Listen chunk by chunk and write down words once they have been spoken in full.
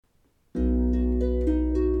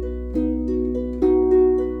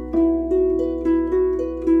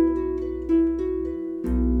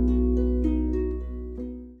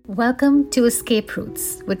Welcome to Escape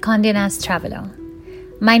Routes with Condé Nast Traveler.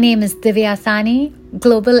 My name is Divya Sani,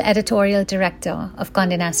 Global Editorial Director of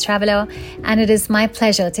Condé Nast Traveler, and it is my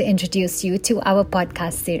pleasure to introduce you to our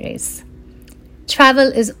podcast series.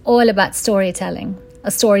 Travel is all about storytelling,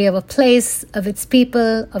 a story of a place, of its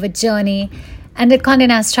people, of a journey. And at Condé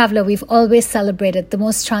Nast Traveler, we've always celebrated the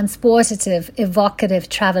most transportative, evocative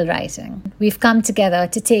travel writing. We've come together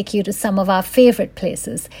to take you to some of our favorite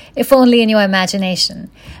places, if only in your imagination,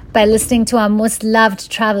 by listening to our most loved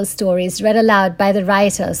travel stories read aloud by the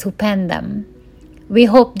writers who penned them. We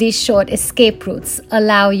hope these short escape routes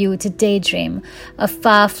allow you to daydream of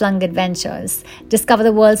far-flung adventures, discover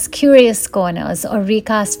the world's curious corners, or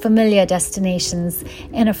recast familiar destinations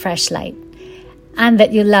in a fresh light. And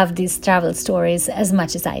that you love these travel stories as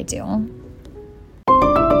much as I do.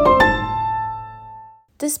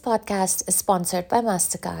 This podcast is sponsored by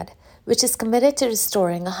MasterCard, which is committed to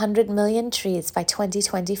restoring 100 million trees by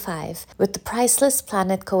 2025 with the Priceless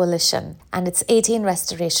Planet Coalition and its 18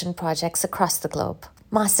 restoration projects across the globe.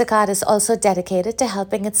 MasterCard is also dedicated to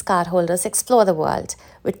helping its cardholders explore the world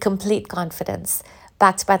with complete confidence,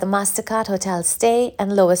 backed by the MasterCard Hotel Stay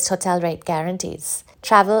and lowest hotel rate guarantees.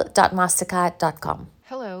 Travel.mastercard.com.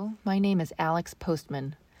 Hello, my name is Alex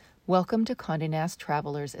Postman. Welcome to Condé Nast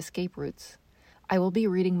Traveler's Escape Routes. I will be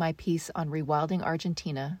reading my piece on rewilding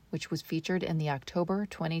Argentina, which was featured in the October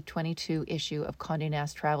 2022 issue of Condé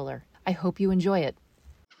Nast Traveler. I hope you enjoy it.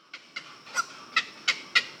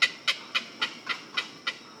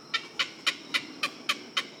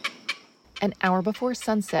 An hour before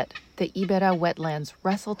sunset, the Ibera wetlands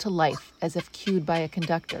wrestle to life as if cued by a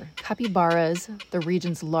conductor. Capybaras, the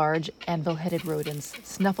region's large, anvil-headed rodents,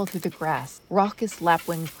 snuffle through the grass. Raucous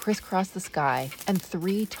lapwings crisscross the sky, and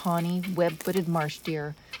 3 tawny, web-footed marsh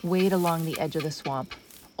deer wade along the edge of the swamp.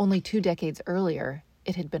 Only 2 decades earlier,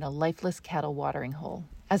 it had been a lifeless cattle watering hole.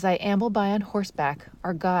 As I amble by on horseback,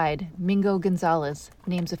 our guide, Mingo Gonzalez,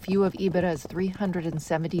 names a few of Ibera's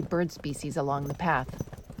 370 bird species along the path.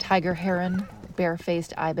 Tiger heron,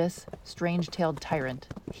 bare-faced ibis, strange-tailed tyrant.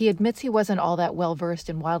 He admits he wasn't all that well-versed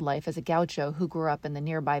in wildlife as a gaucho who grew up in the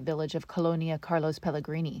nearby village of Colonia Carlos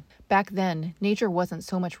Pellegrini. Back then, nature wasn't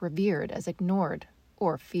so much revered as ignored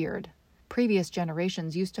or feared. Previous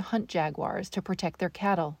generations used to hunt jaguars to protect their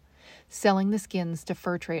cattle, selling the skins to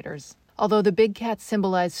fur traders. Although the big cats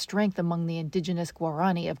symbolized strength among the indigenous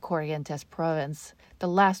Guarani of Corrientes province, the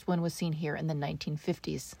last one was seen here in the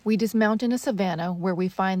 1950s. We dismount in a savanna where we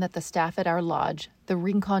find that the staff at our lodge, the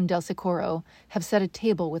Rincon del Socorro, have set a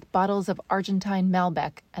table with bottles of Argentine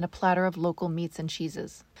Malbec and a platter of local meats and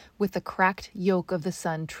cheeses. With the cracked yolk of the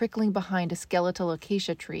sun trickling behind a skeletal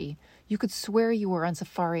acacia tree, you could swear you were on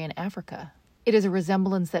safari in Africa. It is a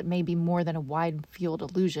resemblance that may be more than a wide-field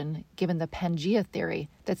illusion, given the Pangea theory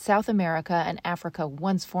that South America and Africa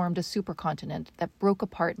once formed a supercontinent that broke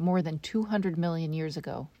apart more than 200 million years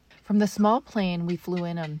ago. From the small plane we flew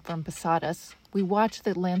in on from Posadas, we watched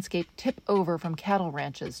the landscape tip over from cattle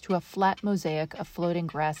ranches to a flat mosaic of floating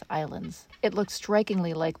grass islands. It looked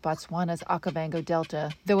strikingly like Botswana's Okavango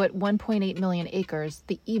Delta, though at 1.8 million acres,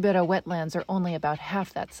 the Ibera wetlands are only about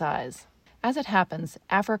half that size. As it happens,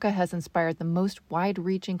 Africa has inspired the most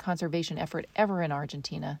wide-reaching conservation effort ever in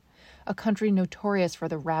Argentina, a country notorious for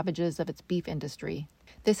the ravages of its beef industry.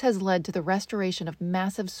 This has led to the restoration of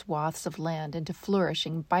massive swaths of land into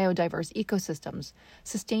flourishing, biodiverse ecosystems,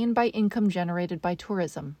 sustained by income generated by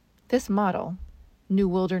tourism. This model, new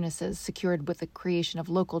wildernesses secured with the creation of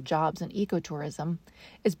local jobs and ecotourism,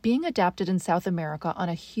 is being adapted in South America on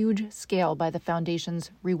a huge scale by the foundations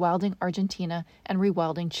Rewilding Argentina and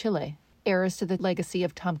Rewilding Chile, heirs to the legacy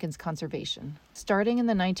of Tompkins Conservation. Starting in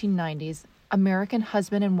the 1990s, American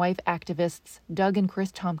husband and wife activists Doug and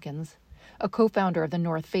Chris Tompkins, a co-founder of the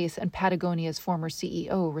North Face and Patagonia's former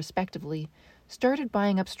CEO, respectively, started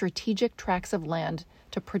buying up strategic tracts of land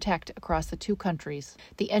to protect across the 2 countries.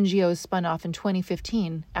 The NGOs spun off in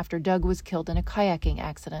 2015 after Doug was killed in a kayaking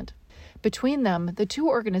accident. Between them, the 2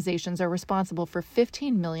 organizations are responsible for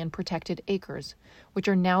 15 million protected acres, which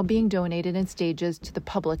are now being donated in stages to the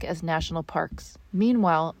public as national parks.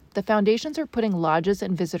 Meanwhile, the foundations are putting lodges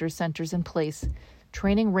and visitor centers in place,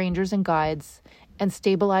 training rangers and guides, and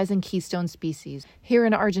stabilizing keystone species. Here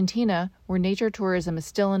in Argentina, where nature tourism is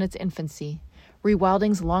still in its infancy,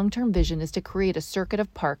 Rewilding's long-term vision is to create a circuit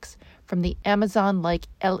of parks from the Amazon-like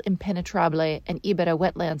El Impenetrable and Ibera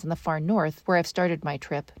wetlands in the far north, where I've started my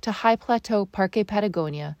trip, to high plateau Parque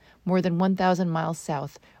Patagonia, more than 1,000 miles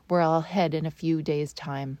south, where I'll head in a few days'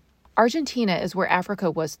 time. Argentina is where Africa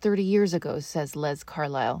was 30 years ago, says Les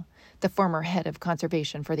Carlisle, the former head of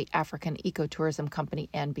conservation for the African Ecotourism Company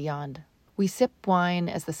and Beyond. We sip wine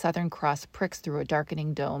as the Southern Cross pricks through a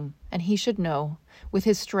darkening dome, and he should know, with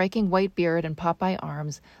his striking white beard and Popeye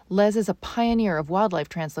arms, Les is a pioneer of wildlife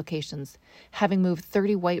translocations, having moved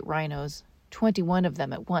 30 white rhinos, 21 of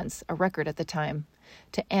them at once, a record at the time,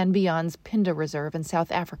 to Anbion's Pinda Reserve in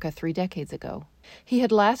South Africa 3 decades ago. He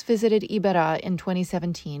had last visited Iberá in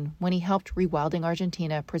 2017 when he helped Rewilding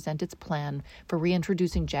Argentina present its plan for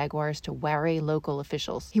reintroducing jaguars to wary local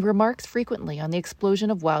officials. He remarks frequently on the explosion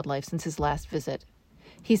of wildlife since his last visit.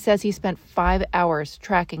 He says he spent 5 hours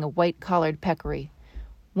tracking a white-collared peccary,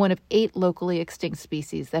 one of 8 locally extinct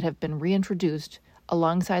species that have been reintroduced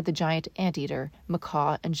alongside the giant anteater,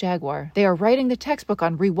 macaw, and jaguar. They are writing the textbook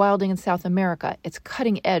on rewilding in South America. It's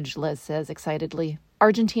cutting edge, Les says excitedly.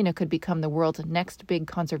 Argentina could become the world's next big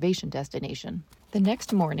conservation destination. The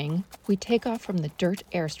next morning, we take off from the dirt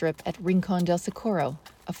airstrip at Rincon del Socorro,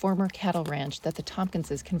 a former cattle ranch that the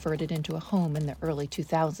Tompkinses converted into a home in the early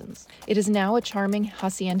 2000s. It is now a charming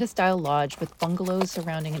hacienda-style lodge with bungalows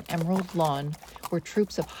surrounding an emerald lawn where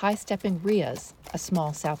troops of high-stepping rheas, a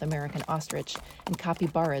small South American ostrich, and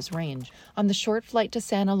capybaras range. On the short flight to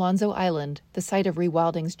San Alonso Island, the site of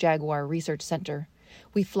Rewilding's Jaguar Research Center,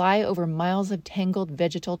 we fly over miles of tangled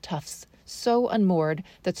vegetal tufts, so unmoored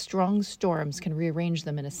that strong storms can rearrange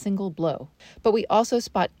them in a single blow. But we also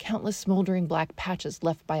spot countless smoldering black patches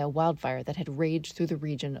left by a wildfire that had raged through the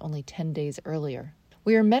region only 10 days earlier.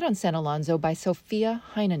 We are met on San Alonso by Sofia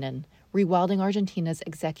Heinonen, Rewilding Argentina's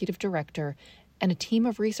executive director, and a team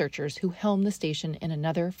of researchers who helm the station in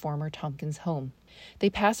another former Tompkins home. They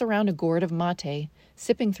pass around a gourd of mate,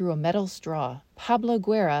 sipping through a metal straw. Pablo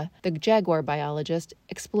Guerra, the jaguar biologist,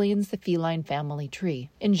 explains the feline family tree.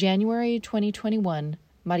 In January 2021,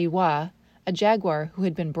 Mariwa, a jaguar who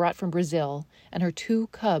had been brought from Brazil, and her 2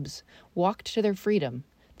 cubs walked to their freedom,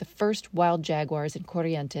 the first wild jaguars in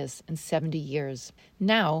Corrientes in 70 years.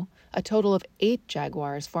 Now, a total of 8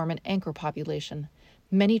 jaguars form an anchor population,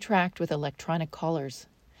 many tracked with electronic collars.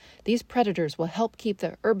 These predators will help keep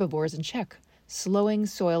the herbivores in check, slowing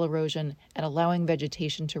soil erosion and allowing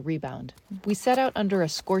vegetation to rebound. We set out under a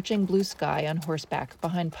scorching blue sky on horseback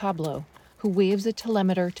behind Pablo, who waves a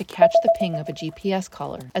telemeter to catch the ping of a GPS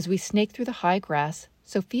collar. As we snake through the high grass,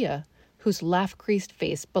 Sophia, whose laugh-creased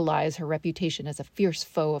face belies her reputation as a fierce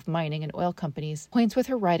foe of mining and oil companies, points with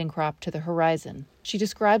her riding crop to the horizon. She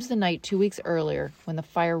describes the night 2 weeks earlier when the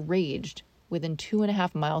fire raged within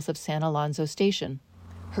 2.5 miles of San Alonso Station.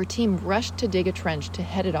 Her team rushed to dig a trench to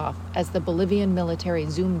head it off as the Bolivian military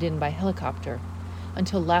zoomed in by helicopter,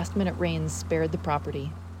 until last-minute rains spared the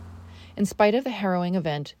property. In spite of the harrowing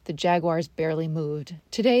event, the jaguars barely moved.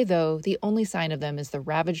 Today, though, the only sign of them is the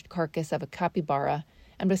ravaged carcass of a capybara,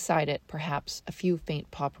 and beside it, perhaps, a few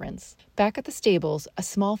faint paw prints. Back at the stables, a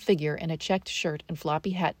small figure in a checked shirt and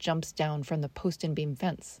floppy hat jumps down from the post-and-beam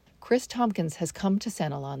fence. Chris Tompkins has come to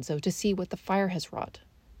San Alonso to see what the fire has wrought.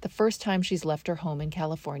 The first time she's left her home in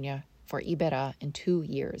California for Iberá in 2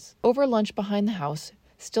 years. Over lunch behind the house,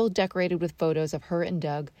 still decorated with photos of her and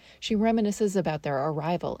Doug, she reminisces about their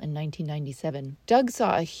arrival in 1997. Doug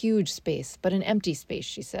saw a huge space, but an empty space,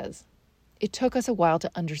 she says. It took us a while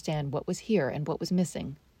to understand what was here and what was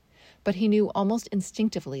missing. But he knew almost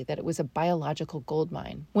instinctively that it was a biological gold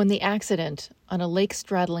mine. When the accident, on a lake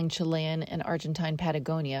straddling Chilean and Argentine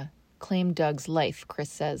Patagonia, claimed Doug's life, Chris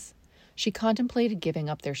says, she contemplated giving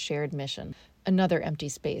up their shared mission. Another empty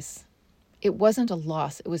space. It wasn't a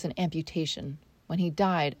loss, it was an amputation. When he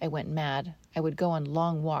died, I went mad. I would go on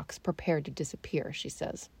long walks, prepared to disappear, she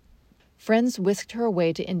says. Friends whisked her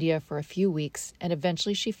away to India for a few weeks, and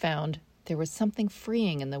eventually she found there was something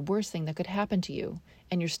freeing in the worst thing that could happen to you,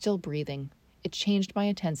 and you're still breathing. It changed my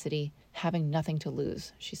intensity, having nothing to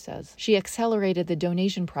lose, she says. She accelerated the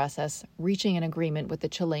donation process, reaching an agreement with the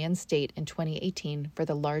Chilean state in 2018 for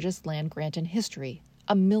the largest land grant in history,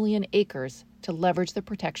 1 million acres, to leverage the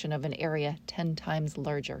protection of an area 10 times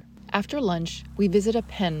larger. After lunch, we visit a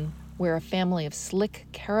pen where a family of slick,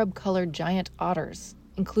 carob-colored giant otters,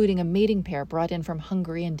 including a mating pair brought in from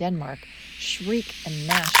Hungary and Denmark, shriek and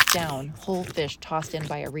mash down whole fish tossed in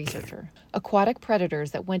by a researcher. Aquatic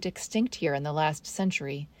predators that went extinct here in the last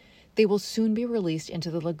century, they will soon be released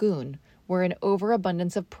into the lagoon, where an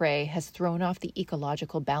overabundance of prey has thrown off the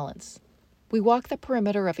ecological balance. We walk the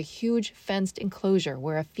perimeter of a huge fenced enclosure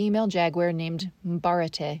where a female jaguar named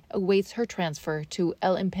Mbarete awaits her transfer to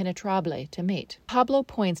El Impenetrable to mate. Pablo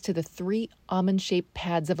points to the 3 almond-shaped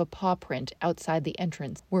pads of a paw print outside the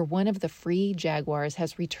entrance, where one of the free jaguars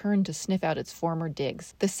has returned to sniff out its former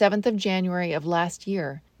digs. The 7th of January of last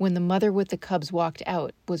year, when the mother with the cubs walked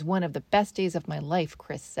out, was one of the best days of my life,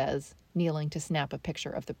 Chris says, kneeling to snap a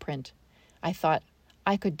picture of the print. I thought,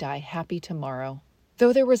 I could die happy tomorrow.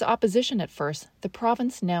 Though there was opposition at first, the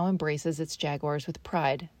province now embraces its jaguars with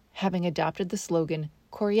pride, having adopted the slogan,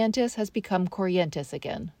 Corrientes has become Corrientes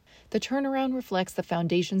again. The turnaround reflects the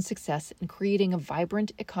foundation's success in creating a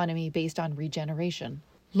vibrant economy based on regeneration.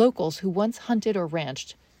 Locals who once hunted or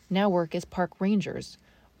ranched now work as park rangers,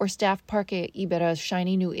 or staff Parque Ibera's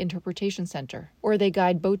shiny new interpretation center, or they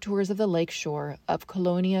guide boat tours of the lake shore of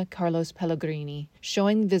Colonia Carlos Pellegrini,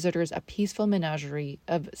 showing visitors a peaceful menagerie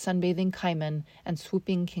of sunbathing caiman and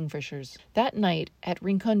swooping kingfishers. That night, at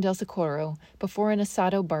Rincon del Socorro, before an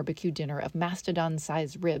asado barbecue dinner of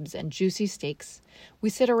mastodon-sized ribs and juicy steaks, we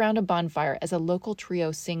sit around a bonfire as a local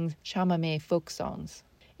trio sings chamamé folk songs.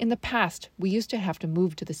 In the past, we used to have to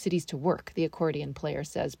move to the cities to work, the accordion player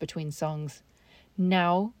says between songs.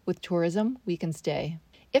 Now, with tourism, we can stay.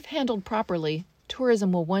 If handled properly,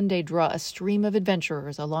 tourism will one day draw a stream of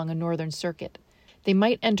adventurers along a northern circuit. They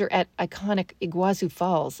might enter at iconic Iguazu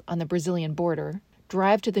Falls on the Brazilian border,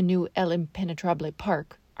 drive to the new El Impenetrable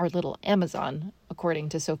Park, our little Amazon, according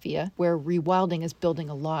to Sophia, where Rewilding is building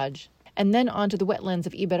a lodge, and then on to the wetlands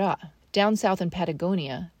of Iberá. Down south in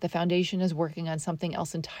Patagonia, the foundation is working on something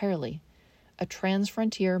else entirely, a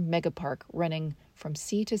trans-frontier megapark running from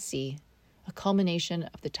sea to sea, a culmination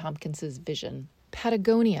of the Tompkinses' vision.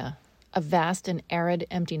 Patagonia, a vast and arid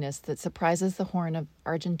emptiness that surprises the Horn of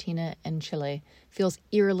Argentina and Chile, feels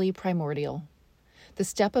eerily primordial. The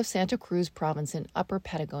steppe of Santa Cruz province in Upper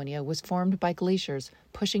Patagonia was formed by glaciers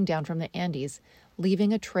pushing down from the Andes,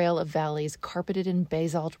 leaving a trail of valleys carpeted in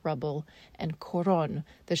basalt rubble and corón,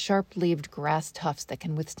 the sharp-leaved grass tufts that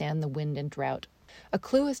can withstand the wind and drought. A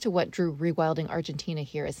clue as to what drew Rewilding Argentina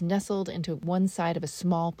here is nestled into one side of a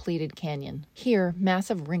small pleated canyon. Here,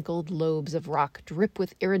 massive wrinkled lobes of rock drip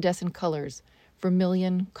with iridescent colors,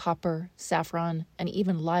 vermilion, copper, saffron, and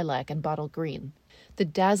even lilac and bottle green. The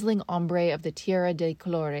dazzling ombre of the Tierra de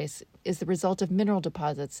Colores is the result of mineral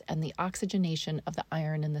deposits and the oxygenation of the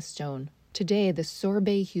iron in the stone. Today, the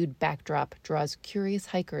sorbet-hued backdrop draws curious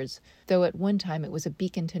hikers, though at one time it was a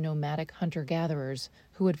beacon to nomadic hunter-gatherers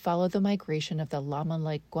who would follow the migration of the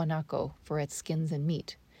llama-like guanaco for its skins and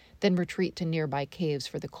meat, then retreat to nearby caves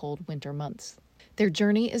for the cold winter months. Their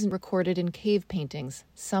journey is recorded in cave paintings,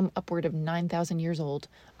 some upward of 9,000 years old,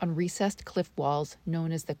 on recessed cliff walls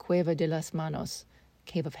known as the Cueva de las Manos,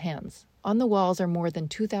 Cave of Hands. On the walls are more than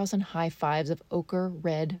 2,000 high fives of ochre,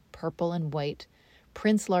 red, purple, and white,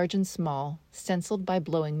 prints large and small, stenciled by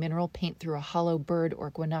blowing mineral paint through a hollow bird or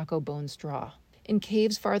guanaco bone straw. In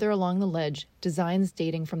caves farther along the ledge, designs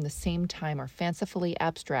dating from the same time are fancifully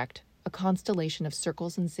abstract, a constellation of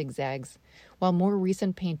circles and zigzags, while more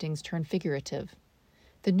recent paintings turn figurative.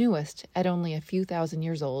 The newest, at only a few thousand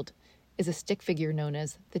years old, is a stick figure known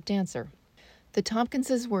as the Dancer. The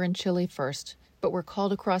Tompkinses were in Chile first, but were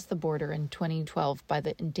called across the border in 2012 by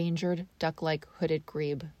the endangered duck-like hooded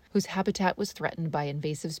grebe, whose habitat was threatened by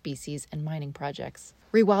invasive species and mining projects.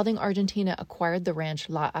 Rewilding Argentina acquired the ranch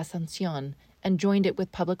La Ascensión and joined it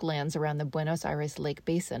with public lands around the Buenos Aires Lake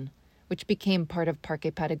Basin, which became part of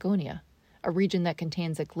Parque Patagonia, a region that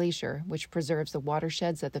contains a glacier which preserves the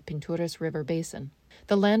watersheds of the Pinturas River Basin.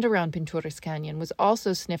 The land around Pinturas Canyon was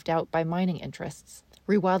also sniffed out by mining interests.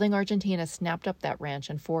 Rewilding Argentina snapped up that ranch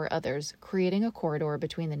and 4 others, creating a corridor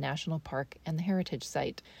between the national park and the heritage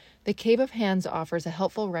site. The Cave of Hands offers a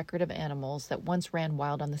helpful record of animals that once ran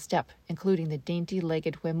wild on the steppe, including the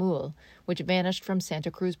dainty-legged huemul, which vanished from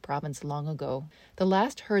Santa Cruz province long ago. The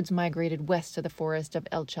last herds migrated west to the forest of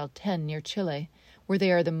El Chaltén near Chile, where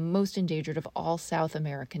they are the most endangered of all South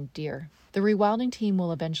American deer. The rewilding team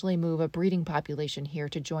will eventually move a breeding population here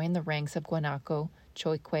to join the ranks of guanaco,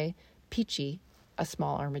 choique, pichi, a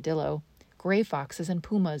small armadillo, gray foxes, and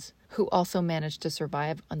pumas, who also managed to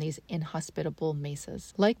survive on these inhospitable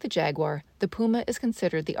mesas. Like the jaguar, the puma is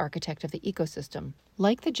considered the architect of the ecosystem.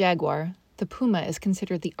 Like the jaguar, the puma is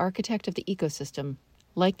considered the architect of the ecosystem.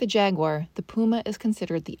 Like the jaguar, the puma is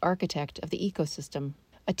considered the architect of the ecosystem.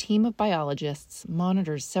 A team of biologists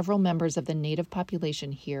monitors several members of the native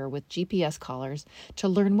population here with GPS collars to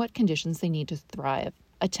learn what conditions they need to thrive.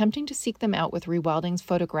 Attempting to seek them out with Rewilding's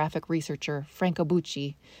photographic researcher, Franco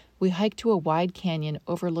Bucci, we hike to a wide canyon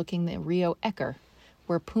overlooking the Rio Ecker,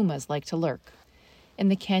 where pumas like to lurk. In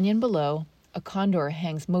the canyon below, a condor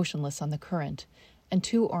hangs motionless on the current, and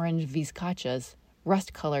 2 orange vizcachas,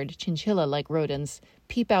 rust-colored chinchilla-like rodents,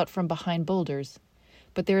 peep out from behind boulders.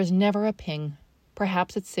 But there is never a ping.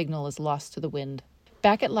 Perhaps its signal is lost to the wind.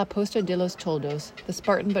 Back at La Posta de los Toldos, the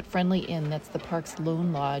Spartan but friendly inn that's the park's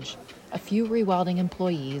lone lodge, a few rewilding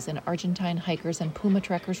employees and Argentine hikers and Puma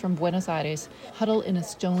trekkers from Buenos Aires huddle in a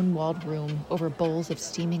stone-walled room over bowls of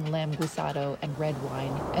steaming lamb guisado and red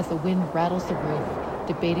wine as the wind rattles the roof,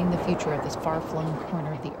 debating the future of this far-flung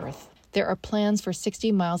corner of the earth. There are plans for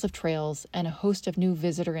 60 miles of trails and a host of new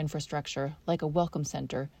visitor infrastructure, like a welcome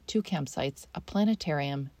center, 2 campsites, a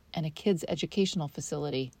planetarium, and a kids' educational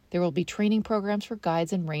facility. There will be training programs for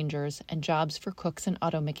guides and rangers and jobs for cooks and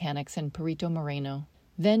auto mechanics in Perito Moreno.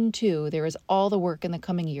 Then, too, there is all the work in the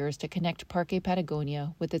coming years to connect Parque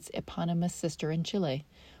Patagonia with its eponymous sister in Chile,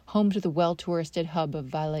 home to the well-touristed hub of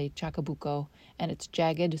Valle Chacabuco and its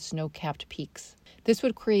jagged, snow-capped peaks. This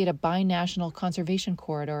would create a binational conservation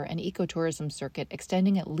corridor and ecotourism circuit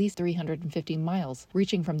extending at least 350 miles,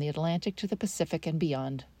 reaching from the Atlantic to the Pacific and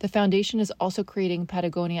beyond. The foundation is also creating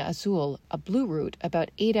Patagonia Azul, a blue route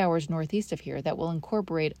about 8 hours northeast of here that will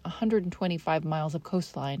incorporate 125 miles of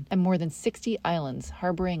coastline and more than 60 islands,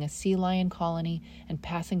 harboring a sea lion colony and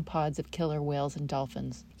passing pods of killer whales and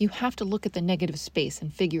dolphins. You have to look at the negative space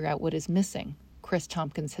and figure out what is missing, Chris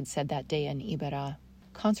Tompkins had said that day in Iberá.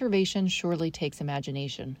 Conservation surely takes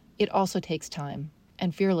imagination. It also takes time,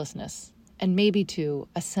 and fearlessness, and maybe, too,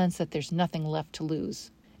 a sense that there's nothing left to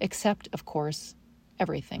lose, except, of course,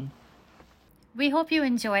 everything. We hope you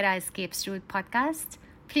enjoyed our Escapes Route podcast.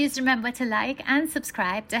 Please remember to like and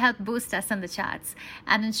subscribe to help boost us on the charts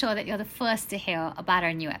and ensure that you're the first to hear about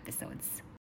our new episodes.